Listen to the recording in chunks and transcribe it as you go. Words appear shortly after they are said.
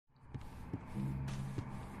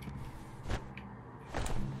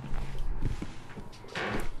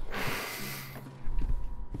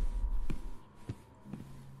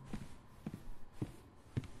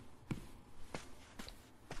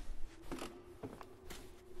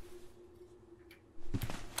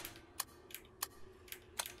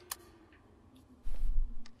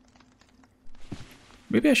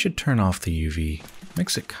Maybe I should turn off the UV.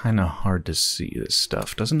 Makes it kind of hard to see this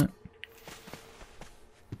stuff, doesn't it?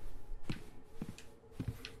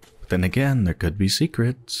 But then again, there could be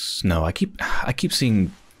secrets. No, I keep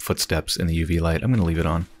seeing footsteps in the UV light. I'm gonna leave it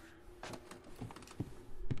on.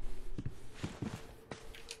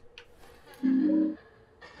 I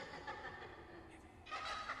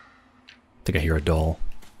think I hear a doll.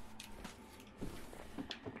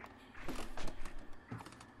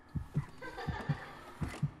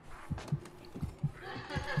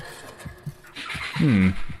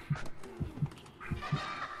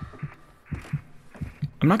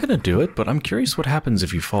 I'm not gonna do it, but I'm curious what happens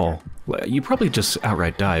if you fall. You probably just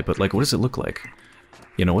outright die, but like, what does it look like?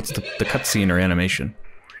 You know, what's the cutscene or animation?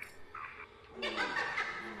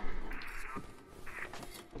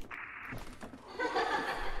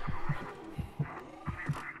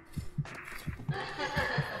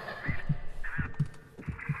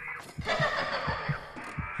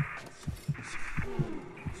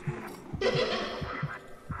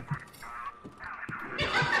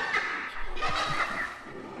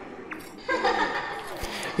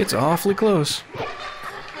 It's awfully close.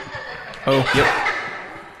 Oh, yep.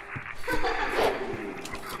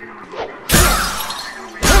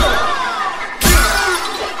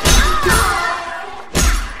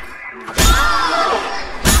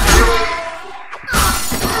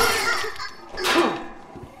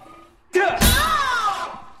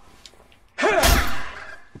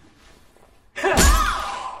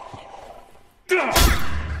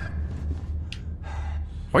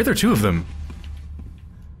 Why are there two of them?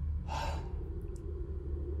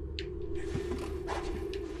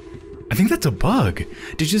 I think that's a bug.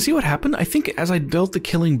 Did you see what happened? I think as I dealt the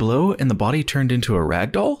killing blow and the body turned into a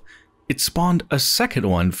ragdoll, it spawned a second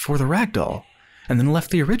one for the ragdoll, and then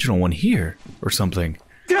left the original one here, or something.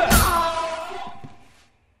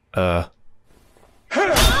 Or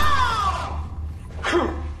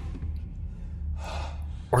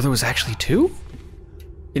there was actually two?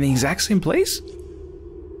 In the exact same place?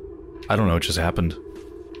 I don't know what just happened.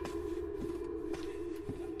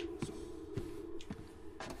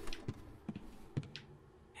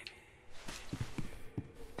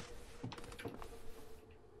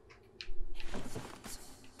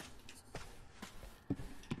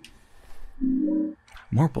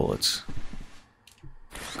 More bullets.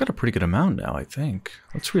 I've got a pretty good amount now, I think.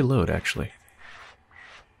 Let's reload, actually.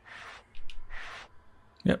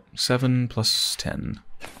 Yep, 7 plus 10.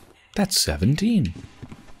 That's 17.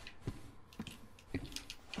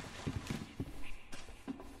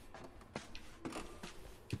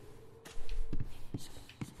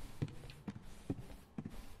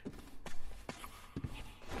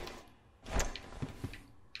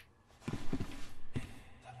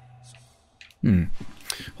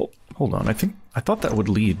 Hold on, I thought that would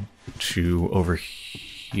lead to over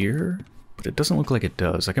here, but it doesn't look like it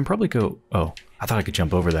does. I can probably go... Oh, I thought I could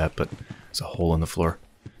jump over that, but there's a hole in the floor.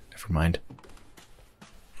 Never mind.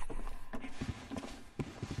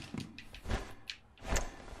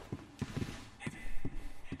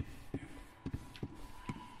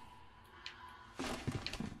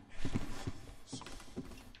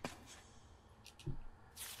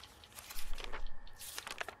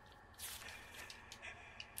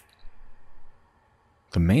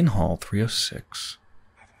 The main hall, 306.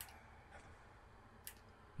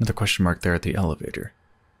 Another question mark there at the elevator.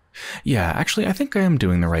 Yeah, actually, I think I am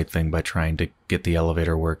doing the right thing by trying to get the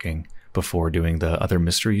elevator working before doing the other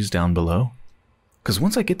mysteries down below. Because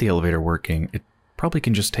once I get the elevator working, it probably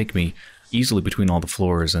can just take me easily between all the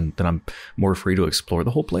floors, and then I'm more free to explore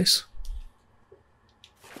the whole place.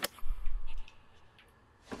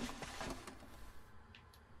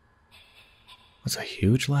 That's a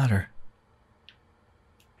huge ladder.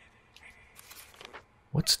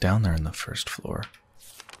 What's down there on the first floor?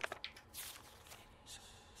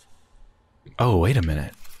 Oh, wait a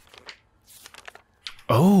minute.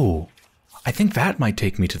 Oh, I think that might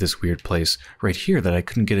take me to this weird place right here that I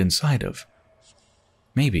couldn't get inside of.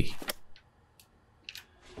 Maybe.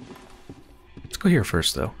 Let's go here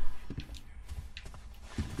first, though.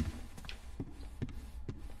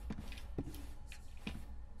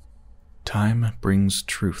 Time brings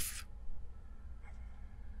truth.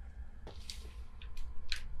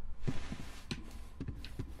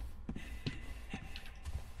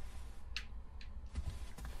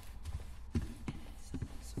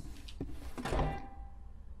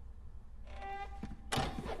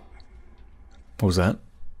 What was that?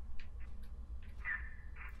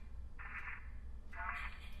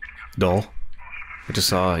 Doll. I just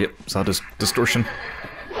saw, yep, saw this distortion.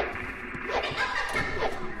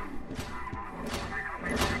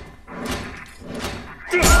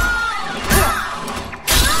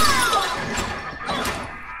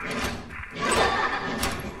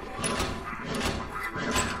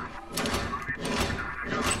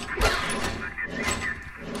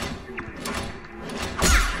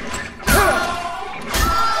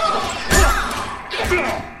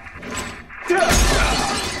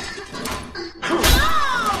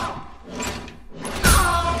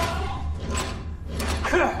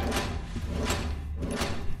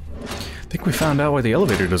 think we found out why the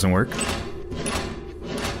elevator doesn't work.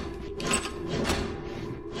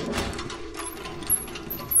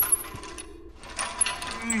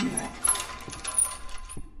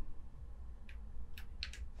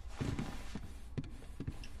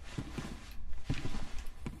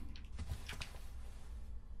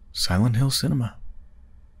 Silent Hill Cinema.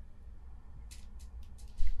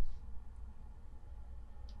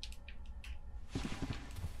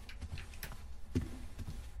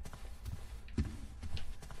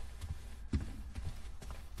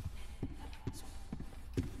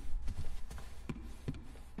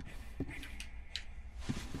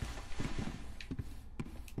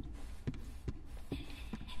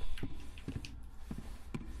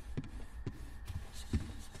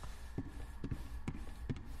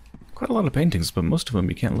 Quite a lot of paintings, but most of them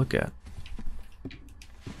you can't look at.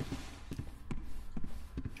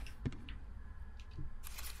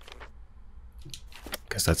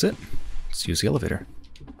 Guess that's it. Let's use the elevator.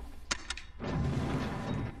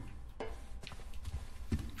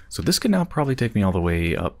 So this can now probably take me all the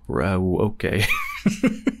way up. Okay.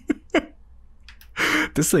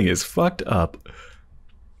 This thing is fucked up.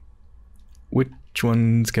 Which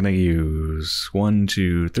ones can I use? 1,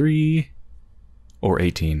 2, 3... Or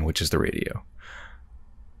 18, which is the radio.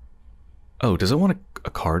 Oh, does it want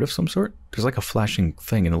a card of some sort? There's like a flashing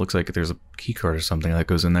thing, and it looks like there's a key card or something that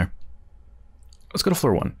goes in there. Let's go to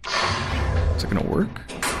floor 1. Is it gonna work?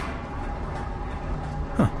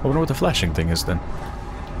 Huh, I wonder what the flashing thing is then.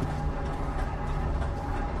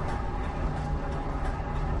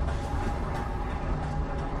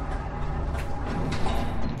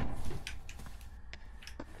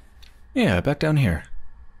 Yeah, back down here.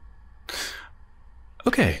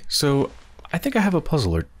 Okay, so I think I have a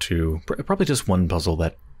puzzle or two. Probably just one puzzle,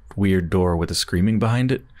 that weird door with a screaming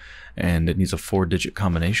behind it, and it needs a 4-digit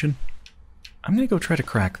combination. I'm gonna go try to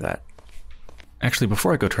crack that. Actually,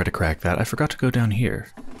 before I go try to crack that, I forgot to go down here.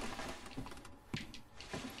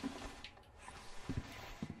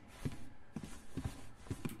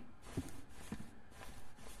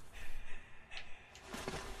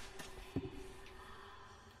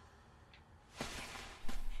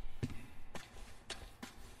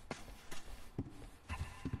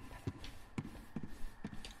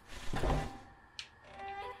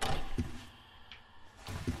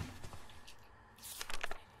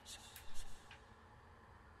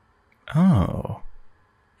 Oh.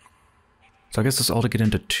 So I guess it's all to get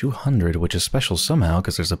into 200, which is special somehow,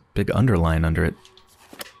 because there's a big underline under it.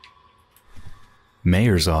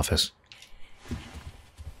 Mayor's office.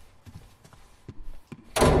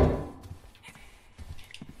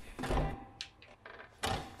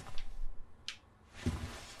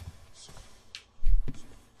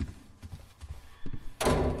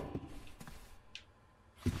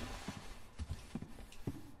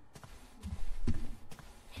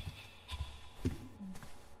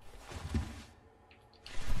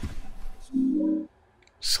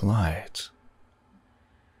 Slides.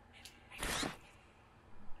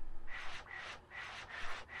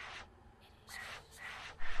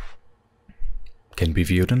 Can be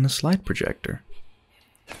viewed in the slide projector.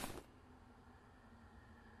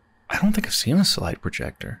 I don't think I've seen a slide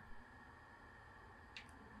projector.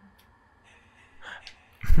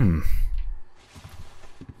 If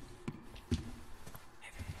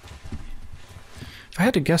I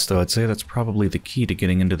had to guess, though, I'd say that's probably the key to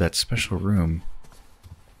getting into that special room.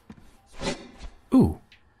 Ooh.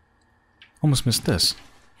 Almost missed this.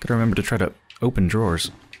 Gotta remember to try to open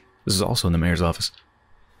drawers. This is also in the mayor's office.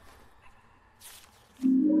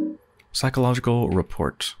 Psychological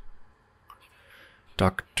report.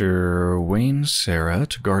 Dr. Wayne Sarah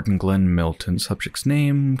to Garden Glen Milton. Subject's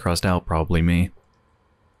name, crossed out, probably me.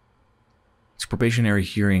 It's probationary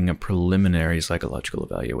hearing a preliminary psychological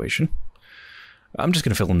evaluation. I'm just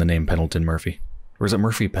gonna fill in the name Pendleton Murphy. Or is it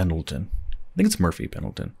Murphy Pendleton? I think it's Murphy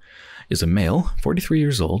Pendleton. Is a male, 43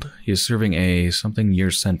 years old. He is serving a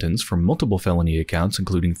something-year sentence for multiple felony accounts,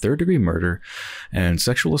 including third-degree murder and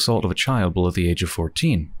sexual assault of a child below the age of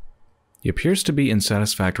 14. He appears to be in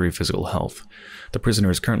satisfactory physical health. The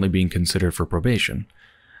prisoner is currently being considered for probation.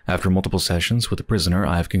 After multiple sessions with the prisoner,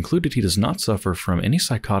 I have concluded he does not suffer from any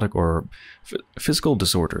psychotic or physical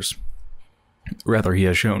disorders. Rather, he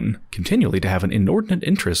has shown continually to have an inordinate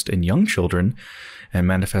interest in young children and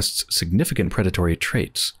manifests significant predatory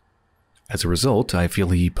traits. As a result, I feel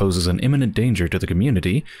he poses an imminent danger to the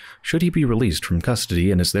community should he be released from custody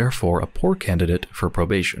and is therefore a poor candidate for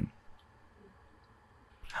probation.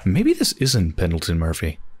 Maybe this isn't Pendleton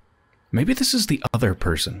Murphy. Maybe this is the other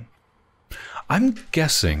person. I'm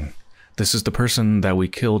guessing This is the person that we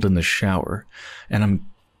killed in the shower. And I'm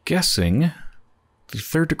guessing the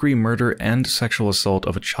third-degree murder and sexual assault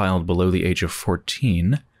of a child below the age of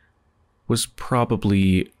 14 was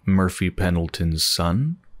probably Murphy Pendleton's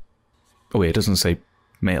son. Oh wait, it doesn't say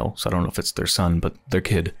male, so I don't know if it's their son, but their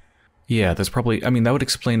kid. Yeah, that's probably... I mean, that would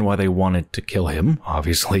explain why they wanted to kill him,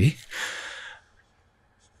 obviously.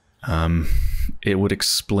 It would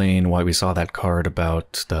explain why we saw that card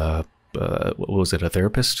about the... what was it, a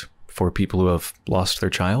therapist? For people who have lost their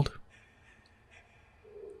child?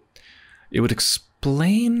 It would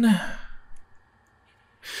explain...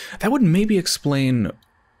 That would maybe explain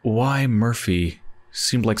why Murphy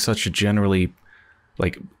seemed like such a generally,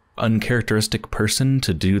 like, uncharacteristic person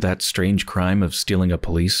to do that strange crime of stealing a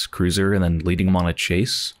police cruiser and then leading him on a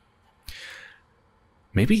chase.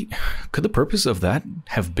 Maybe, could the purpose of that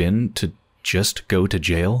have been to just go to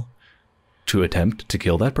jail to attempt to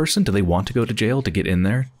kill that person? Do they want to go to jail to get in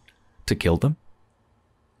there to kill them?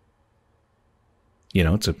 You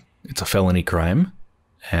know, it's a felony crime,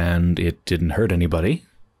 and it didn't hurt anybody.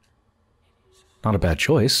 Not a bad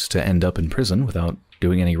choice to end up in prison without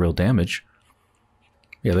doing any real damage.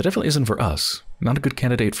 Yeah, that definitely isn't for us. Not a good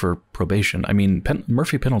candidate for probation. I mean,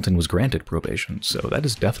 Murphy Pendleton was granted probation, so that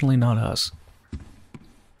is definitely not us.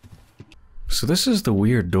 So this is the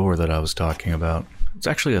weird door that I was talking about. It's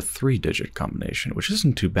actually a 3-digit combination, which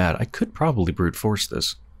isn't too bad. I could probably brute force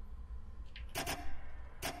this.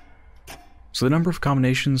 So the number of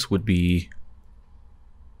combinations would be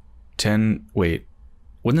 10... Wait,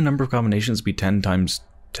 wouldn't the number of combinations be 10 times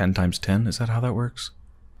 10 times 10? Is that how that works?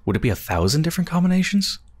 Would it be 1,000 different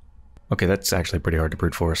combinations? Okay, that's actually pretty hard to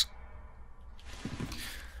brute force.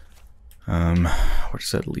 Where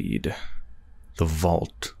does that lead? The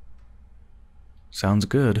vault. Sounds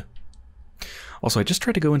good. Also, I just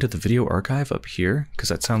tried to go into the video archive up here, because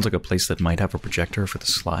that sounds like a place that might have a projector for the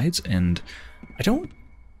slides, and I don't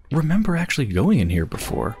remember actually going in here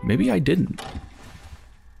before. Maybe I didn't.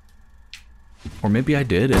 Or maybe I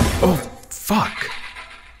did, and... Oh, fuck!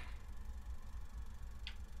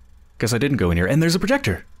 Guess I didn't go in here, and there's a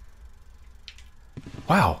projector!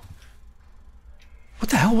 Wow. What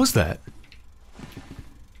the hell was that?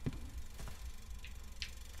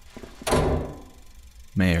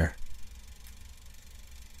 Mayor.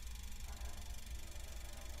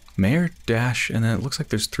 Mayor, dash, and then it looks like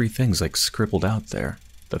there's 3 things like scribbled out there.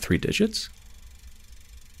 The 3 digits?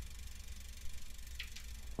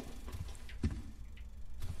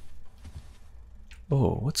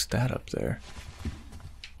 Oh, what's that up there?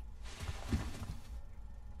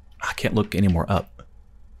 I can't look any more up.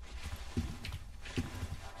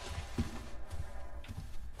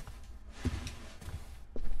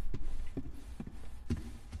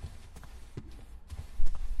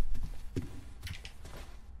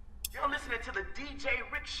 You're listening to the DJ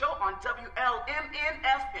Rick Show on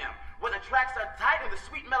WLMN-FM, where the tracks are tight and the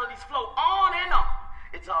sweet melodies flow on and on.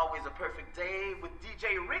 It's always a perfect day with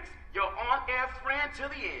DJ Rick's, your on-air friend to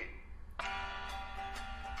the end.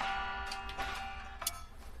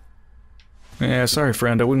 Yeah, sorry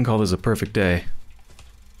friend, I wouldn't call this a perfect day.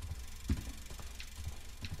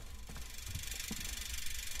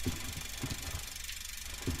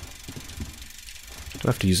 Do I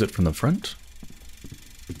have to use it from the front?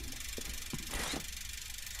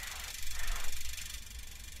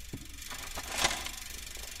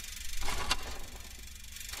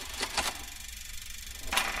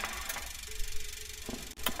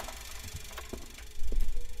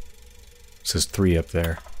 It says 3 up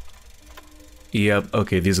there. Yep,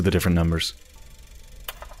 okay, these are the different numbers.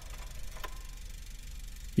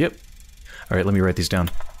 Yep. Alright, let me write these down.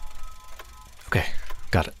 Okay,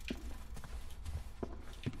 got it.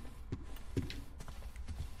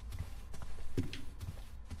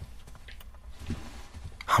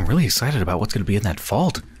 I'm really excited about what's going to be in that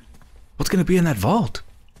vault. What's going to be in that vault?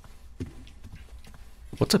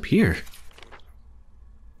 What's up here?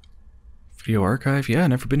 Video archive? Yeah,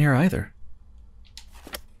 never been here either.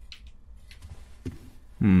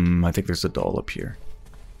 I think there's a doll up here.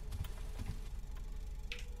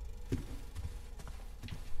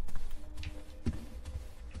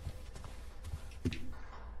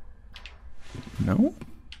 No?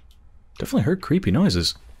 Definitely heard creepy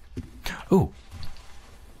noises. Oh.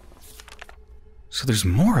 So there's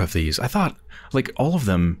more of these. I thought, like, all of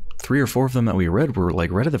them, 3 or 4 of them that we read were,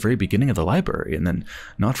 like, right at the very beginning of the library, and then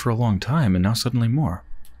not for a long time, and now suddenly more.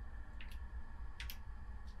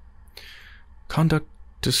 Conduct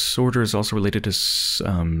disorder is also related to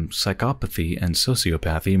psychopathy and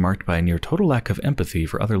sociopathy, marked by a near total lack of empathy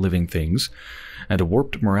for other living things, and a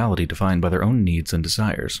warped morality defined by their own needs and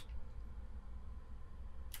desires.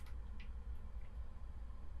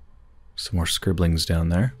 Some more scribblings down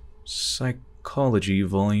there. Psychology,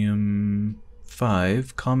 Volume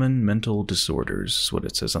 5, Common Mental Disorders, is what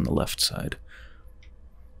it says on the left side.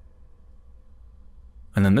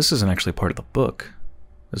 And then this isn't actually part of the book.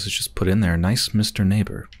 This is just put in there. Nice Mr.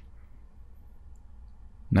 Neighbor.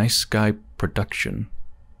 Nice Guy Production.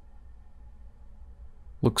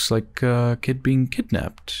 Looks like a kid being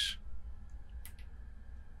kidnapped.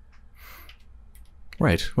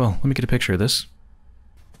 Right, well, let me get a picture of this.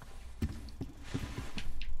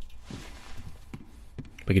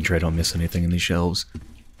 Making sure I don't miss anything in these shelves.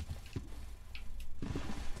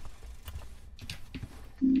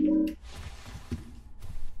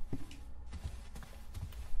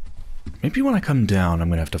 Maybe when I come down, I'm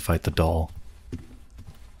gonna have to fight the doll.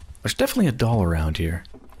 There's definitely a doll around here.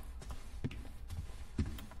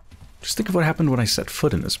 Just think of what happened when I set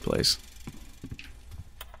foot in this place.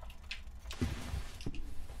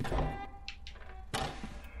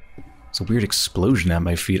 It's a weird explosion at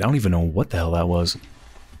my feet. I don't even know what the hell that was.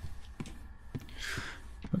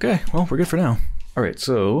 Okay, well, we're good for now. Alright,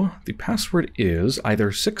 so the password is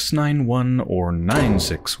either 691 or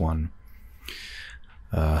 961.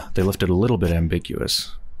 They left it a little bit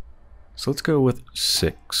ambiguous. So let's go with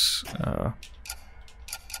 6.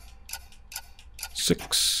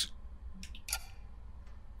 6.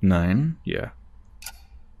 9, yeah.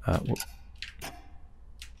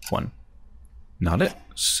 1. Not it.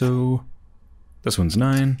 So this one's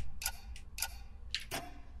 9.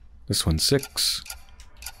 This one's 6.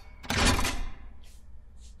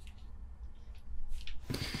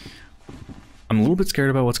 I'm a little bit scared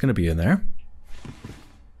about what's going to be in there.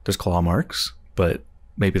 There's claw marks, but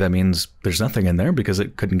maybe that means there's nothing in there because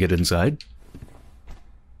it couldn't get inside.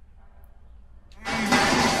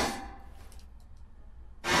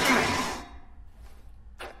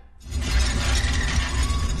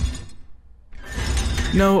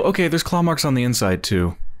 No, okay, there's claw marks on the inside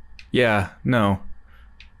too. Yeah, no.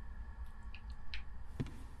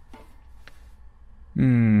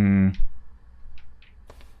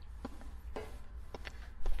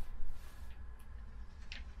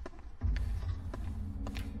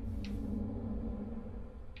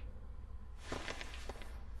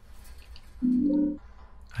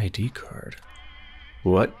 ID card.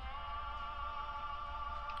 What?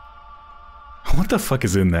 What the fuck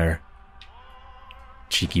is in there?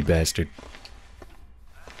 Cheeky bastard.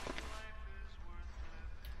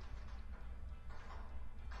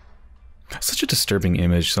 Such a disturbing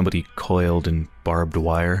image. Somebody coiled in barbed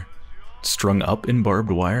wire. Strung up in barbed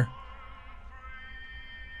wire.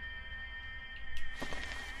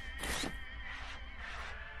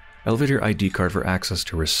 Elevator ID card for access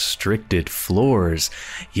to restricted floors.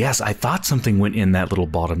 Yes, I thought something went in that little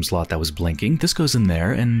bottom slot that was blinking. This goes in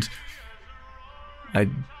there and...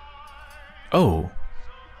 Oh.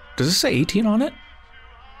 Does this say 18 on it?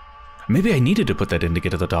 Maybe I needed to put that in to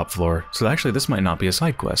get to the top floor. So actually this might not be a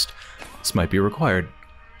side quest. This might be required.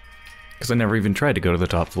 Because I never even tried to go to the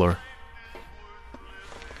top floor.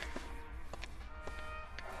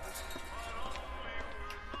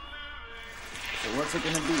 So what's it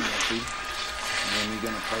gonna be, Murphy? When you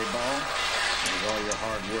gonna play ball? With all your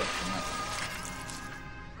hard work for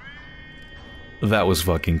nothing? That was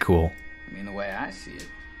fucking cool. I mean, the way I see it,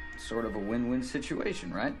 it's sort of a win-win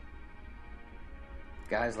situation, right?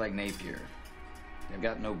 Guys like Napier, they've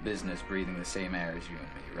got no business breathing the same air as you and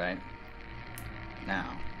me, right?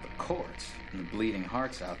 Now, the courts and the bleeding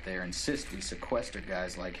hearts out there insist we sequester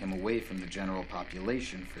guys like him away from the general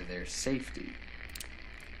population for their safety.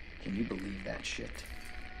 Can you believe that shit?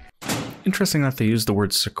 Interesting that they use the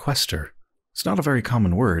word sequester. It's not a very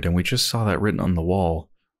common word, and we just saw that written on the wall.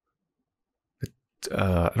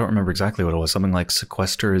 I don't remember exactly what it was. Something like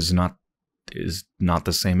sequester is not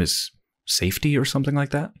the same as safety or something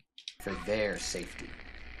like that? For their safety.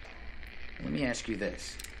 Let me ask you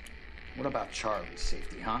this. What about Charlie's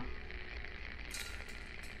safety, huh?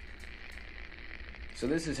 So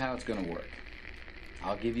this is how it's gonna work.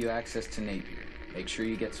 I'll give you access to Napier. Make sure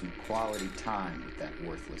you get some quality time with that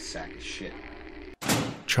worthless sack of shit.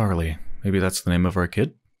 Charlie. Maybe that's the name of our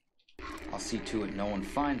kid? I'll see to it no one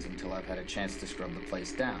finds him till I've had a chance to scrub the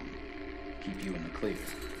place down. Keep you in the clear.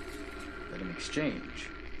 But in exchange,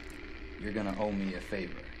 you're gonna owe me a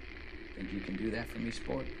favor. Think you can do that for me,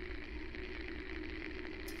 sport?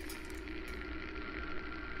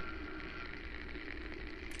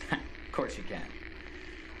 Of course you can.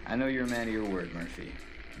 I know you're a man of your word, Murphy.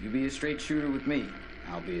 You be a straight shooter with me,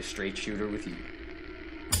 I'll be a straight shooter with you.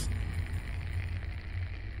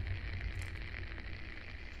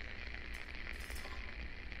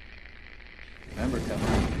 Remember,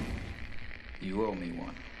 Cutler, you owe me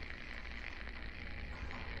one.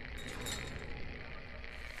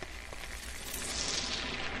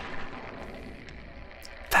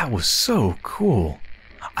 That was so cool.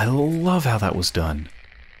 I love how that was done.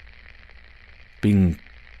 Being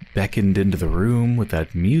beckoned into the room with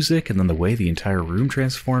that music and then the way the entire room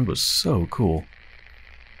transformed was so cool.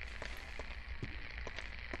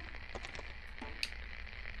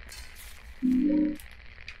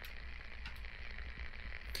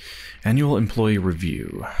 Annual Employee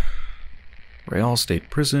Review. Real State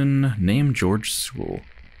Prison, name George Sewell.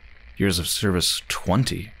 Years of service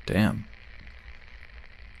 20, damn.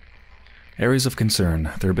 Areas of concern.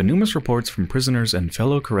 There have been numerous reports from prisoners and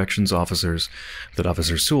fellow corrections officers that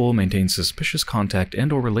Officer Sewell maintains suspicious contact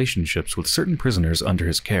and or relationships with certain prisoners under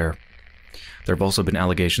his care. There have also been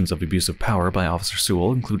allegations of abuse of power by Officer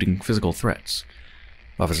Sewell, including physical threats.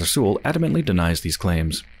 Officer Sewell adamantly denies these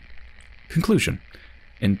claims. Conclusion.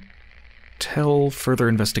 Until further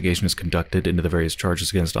investigation is conducted into the various charges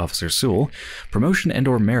against Officer Sewell, promotion and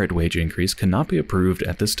or merit wage increase cannot be approved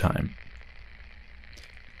at this time.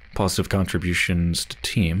 Positive contributions to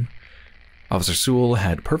team. Officer Sewell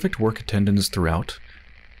had perfect work attendance throughout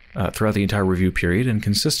the entire review period and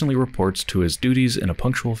consistently reports to his duties in a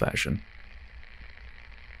punctual fashion.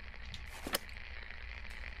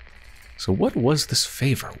 So what was this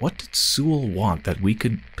favor? What did Sewell want that we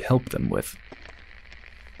could help them with?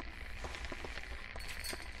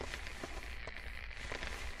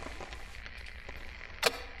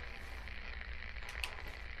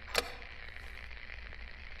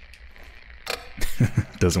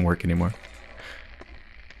 Doesn't work anymore.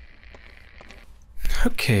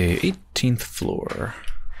 Okay, 18th floor.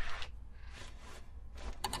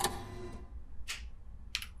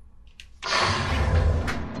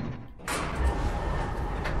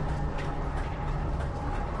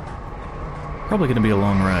 Probably going to be a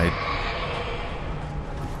long ride.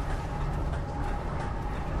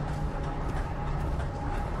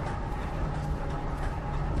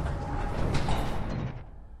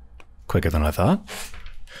 Quicker than I thought.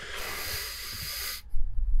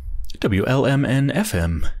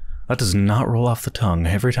 WLMN-FM. That does not roll off the tongue.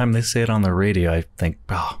 Every time they say it on the radio, I think,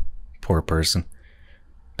 oh, poor person.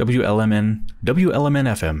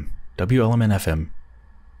 WLMN-FM. WLMN-FM.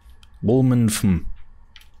 Woolman-FM.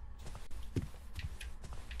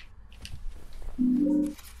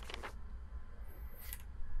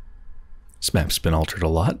 This map's been altered a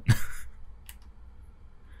lot.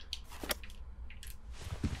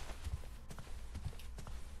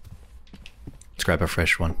 Let's grab a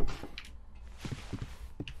fresh one.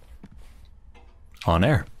 On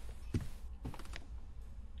air.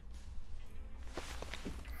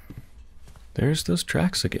 There's those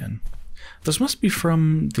tracks again. Those must be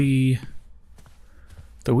from the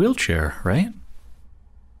wheelchair, right?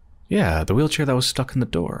 Yeah, the wheelchair that was stuck in the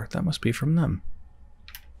door. That must be from them.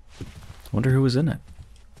 Wonder who was in it.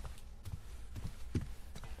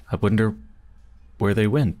 I wonder where they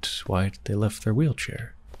went, why they left their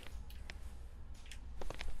wheelchair.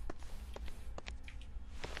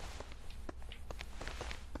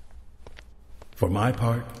 For my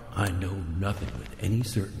part, I know nothing with any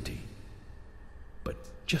certainty. But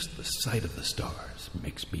just the sight of the stars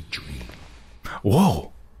makes me dream.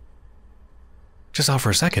 Whoa! Just off for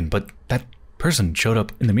a second, but that person showed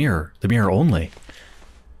up in the mirror only.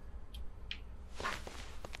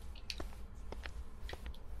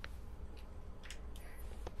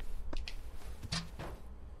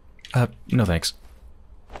 No thanks.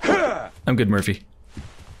 I'm good, Murphy.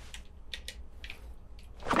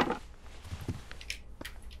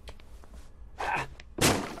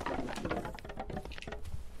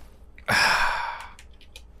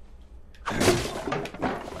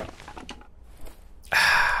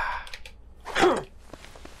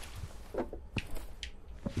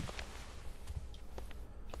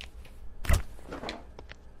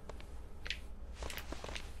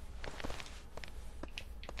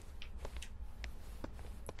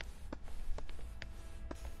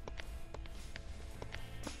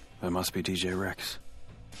 That must be DJ Rex.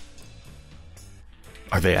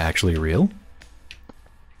 Are they actually real?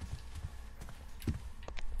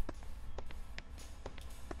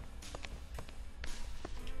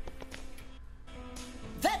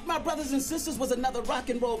 That, my brothers and sisters, was another rock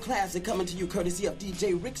and roll classic coming to you courtesy of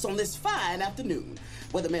DJ Ricks on this fine afternoon.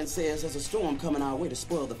 Weatherman says there's a storm coming our way to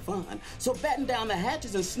spoil the fun. So batten down the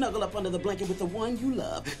hatches and snuggle up under the blanket with the one you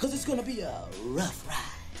love, because it's going to be a rough ride.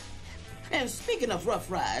 And speaking of rough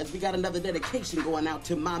rides, we got another dedication going out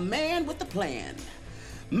to my man with the plan,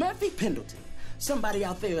 Murphy Pendleton. Somebody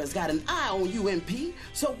out there has got an eye on you, MP,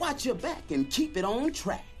 so watch your back and keep it on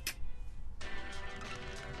track.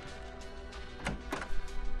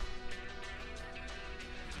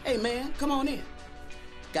 Hey, man, come on in.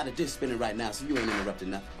 Got a disc spinning right now, so you ain't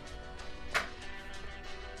interrupting nothing.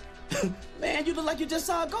 Man, you look like you just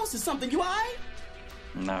saw a ghost or something. You all right?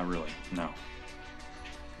 Not really, no.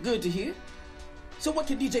 Good to hear. So what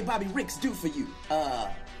can DJ Bobby Ricks do for you?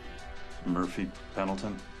 Murphy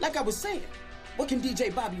Pendleton? Like I was saying, what can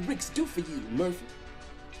DJ Bobby Ricks do for you, Murphy?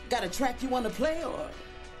 Got a track you want to play, or?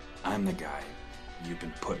 I'm the guy you've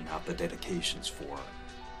been putting out the dedications for.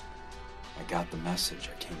 I got the message.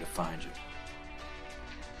 I came to find you.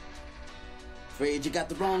 Afraid you got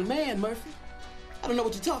the wrong man, Murphy. I don't know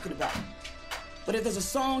what you're talking about. But if there's a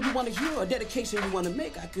song you want to hear or a dedication you want to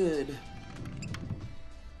make, I could.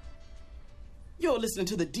 You're listening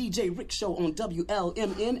to the DJ Rick Show on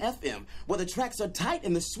WLMN-FM, where the tracks are tight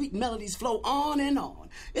and the sweet melodies flow on and on.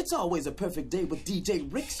 It's always a perfect day with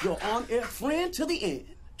DJ Ricks, your on-air friend to the end.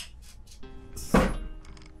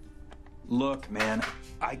 Look, man,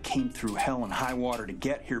 I came through hell and high water to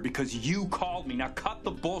get here because you called me. Now cut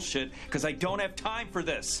the bullshit, because I don't have time for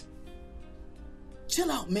this. Chill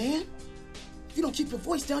out, man. If you don't keep your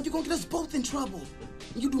voice down, you're gonna get us both in trouble.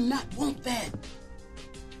 You do not want that.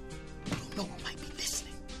 You don't know who might be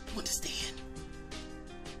listening. You understand?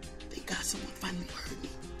 Thank God someone finally heard me.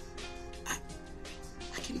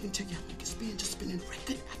 I can't even tell you how long it's been just spinning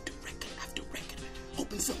record after record after record,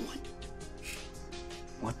 hoping someone.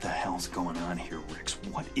 What the hell's going on here, Ricks?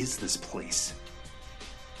 What is this place?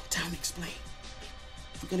 Time to explain.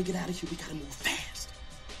 If we're gonna get out of here, we gotta move fast.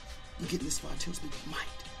 You getting this far tells me we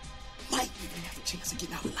might even have a chance of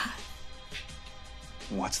getting out alive.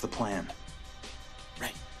 What's the plan?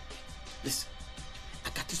 Right. Listen, I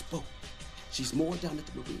got this boat. She's moored down at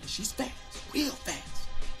the marina. She's fast, real fast.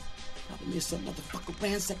 Problem is some motherfucker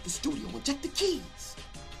ransacked the studio and checked the keys.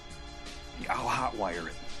 I'll hotwire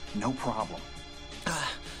it. No problem.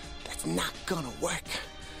 That's not gonna work.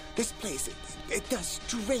 This place, it does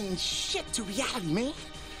strange shit to reality, man.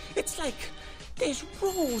 It's like there's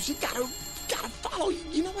rules you gotta follow.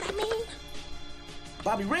 You know what I mean?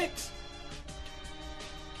 Bobby Ricks?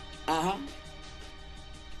 Uh-huh.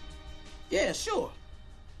 Yeah, sure.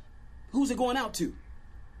 Who's it going out to?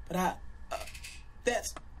 But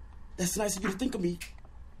that's nice of you to think of me.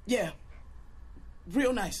 Yeah,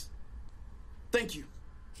 real nice. Thank you.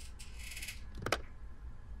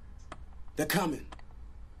 They're coming.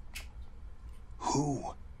 Who?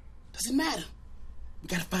 Doesn't matter. We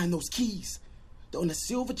gotta find those keys. On the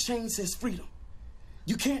silver chain says freedom.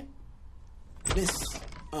 You can't...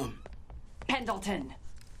 Pendleton.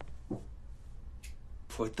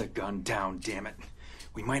 Put the gun down, damn it.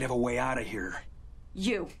 We might have a way out of here.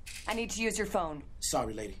 You. I need to use your phone.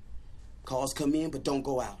 Sorry, lady. Calls come in, but don't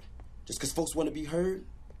go out. Just because folks want to be heard,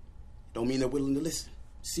 don't mean they're willing to listen.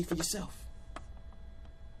 See for yourself.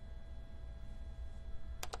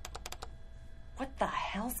 What the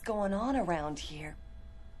hell's going on around here?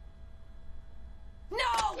 No!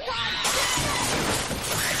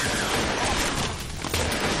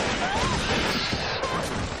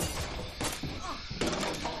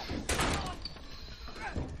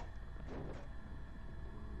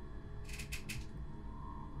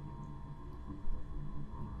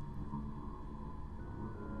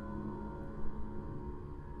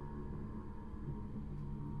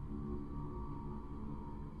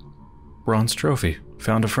 Bronze trophy.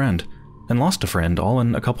 Found a friend. And lost a friend all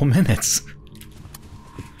in a couple minutes.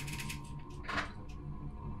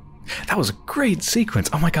 That was a great sequence.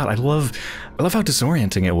 Oh my god, I love how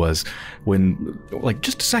disorienting it was when, like,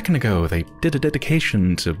 just a second ago, they did a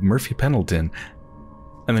dedication to Murphy Pendleton.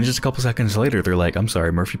 And then just a couple seconds later, they're like, I'm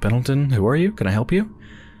sorry, Murphy Pendleton, who are you? Can I help you?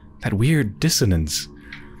 That weird dissonance.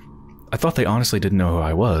 I thought they honestly didn't know who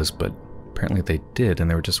I was, but apparently they did,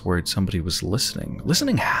 and they were just worried somebody was listening.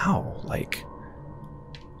 Listening how? Like,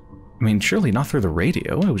 I mean, surely not through the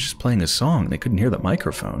radio. I was just playing a song. They couldn't hear the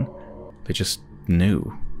microphone. They just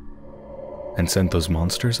knew. And sent those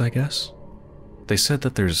monsters, I guess? They said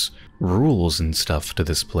that there's rules and stuff to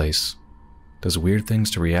this place. Does weird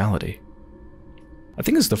things to reality. I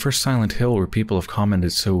think it's the first Silent Hill where people have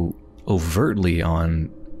commented so overtly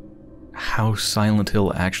on how Silent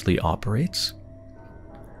Hill actually operates,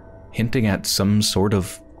 hinting at some sort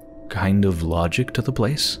of kind of logic to the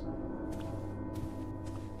place.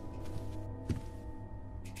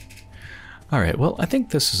 Alright, well, I think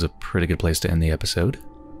this is a pretty good place to end the episode.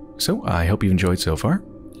 So, I hope you enjoyed so far,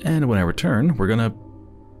 and when I return, we're gonna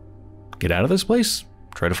get out of this place,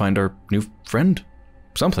 try to find our new friend,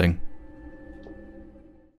 something.